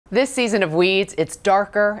This season of Weeds, it's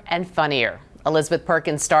darker and funnier. Elizabeth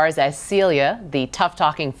Perkins stars as Celia, the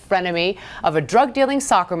tough-talking frenemy of a drug-dealing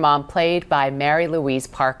soccer mom played by Mary Louise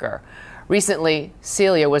Parker. Recently,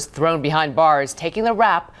 Celia was thrown behind bars, taking the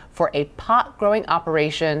rap for a pot-growing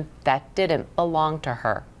operation that didn't belong to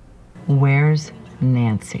her. Where's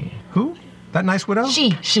Nancy? Who? That nice widow?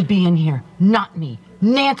 She should be in here, not me.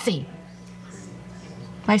 Nancy!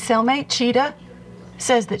 My cellmate, Cheetah,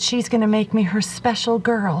 says that she's gonna make me her special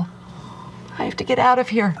girl. I have to get out of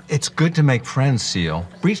here. It's good to make friends, Seal.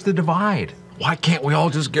 Breach the divide. Why can't we all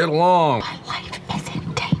just get along? My life is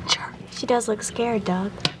in danger. She does look scared,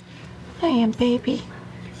 Doug. I am, baby.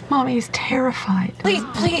 Mommy is terrified. Please,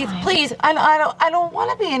 please, please. I don't want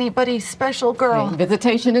to be anybody's special girl.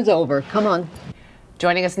 Visitation is over. Come on.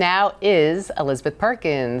 Joining us now is Elizabeth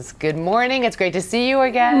Perkins. Good morning. It's great to see you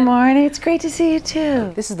again. Good morning. It's great to see you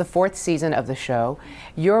too. This is the 4th season of the show.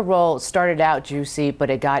 Your role started out juicy, but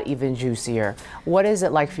it got even juicier. What is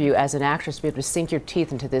it like for you as an actress to be able to sink your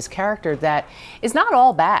teeth into this character that is not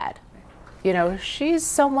all bad? You know, she's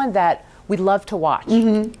someone that we love to watch.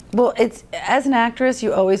 Well, it's as an actress,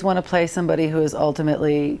 you always want to play somebody who is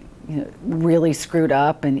ultimately, you know, really screwed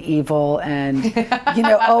up and evil, and you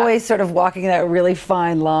know, always sort of walking that really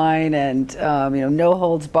fine line, and you know, no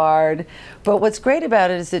holds barred. But what's great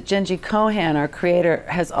about it is that Genji Cohan, our creator,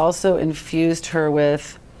 has also infused her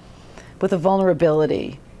with a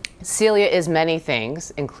vulnerability. Celia is many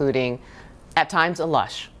things, including at times a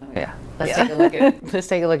lush. Oh, yeah. Let's take a look at let's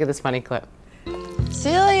take a look at this funny clip.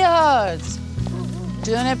 Celia Hodes,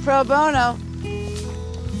 doing it pro bono.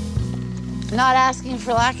 Not asking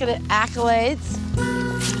for accolades.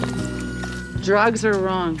 Drugs are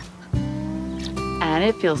wrong. And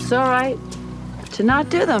it feels so right to not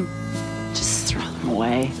do them. Just throw them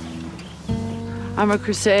away. I'm a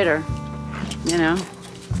crusader, you know?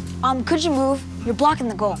 Could you move? You're blocking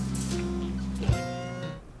the goal.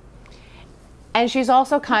 And she's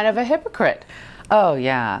also kind of a hypocrite. Oh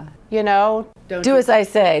yeah. You know, Do as I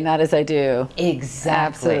say, not as I do. Exactly.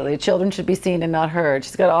 Absolutely. Children should be seen and not heard.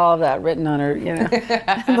 She's got all of that written on her, you know,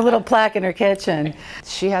 the little plaque in her kitchen.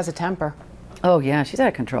 She has a temper. Oh yeah, she's out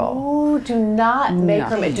of control. Oh, do not make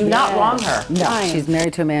her, do not wrong her. No, she's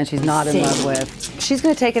married to a man she's not in love with. She's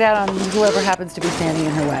going to take it out on whoever happens to be standing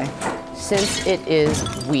in her way. Since it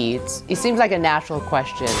is Weeds, it seems like a natural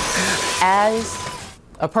question. As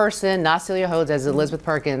a person, not Celia Hodes, as Elizabeth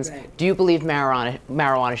Perkins, do you believe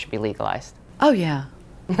marijuana should be legalized? Oh yeah.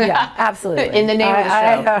 Yeah, absolutely. In the name of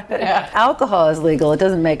the show. Alcohol is legal. It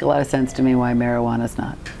doesn't make a lot of sense to me why marijuana's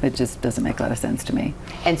not. It just doesn't make a lot of sense to me.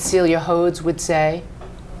 And Celia Hodes would say?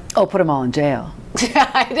 Oh, put them all in jail.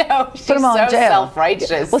 I know. She's Put them all so in jail.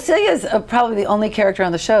 self-righteous. Well, Celia's probably the only character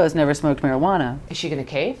on the show who's never smoked marijuana. Is she going to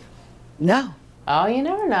cave? No. Oh, you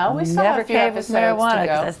never know. We still have Never a few cave with episodes marijuana to go.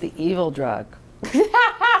 because that's the evil drug.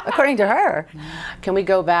 According to her. Can we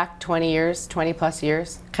go back 20 years, 20 plus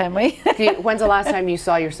years? Can we? When's the last time you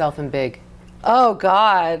saw yourself in Big? Oh,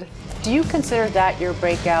 God. Do you consider that your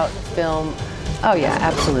breakout film? Oh, yeah,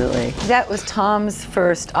 absolutely. That was Tom's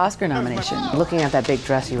first Oscar nomination. Looking at that big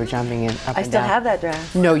dress you were jumping in up I and still down. have that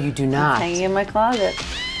dress. No, you do not. It's hanging in my closet.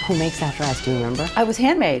 Who makes that dress? Do you remember? I was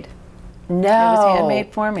handmade. No. It was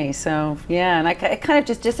handmade for me, so yeah, and it kind of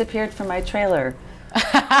just disappeared from my trailer.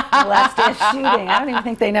 The last day of shooting. I don't even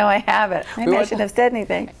think they know I have it. Maybe I shouldn't have said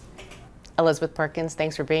anything. Elizabeth Perkins,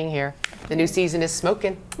 thanks for being here. The new season is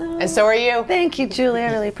smoking, and so are you. Thank you, Julie. I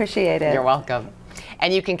really appreciate it. You're welcome.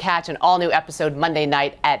 And you can catch an all-new episode Monday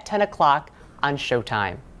night at 10 o'clock on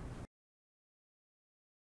Showtime.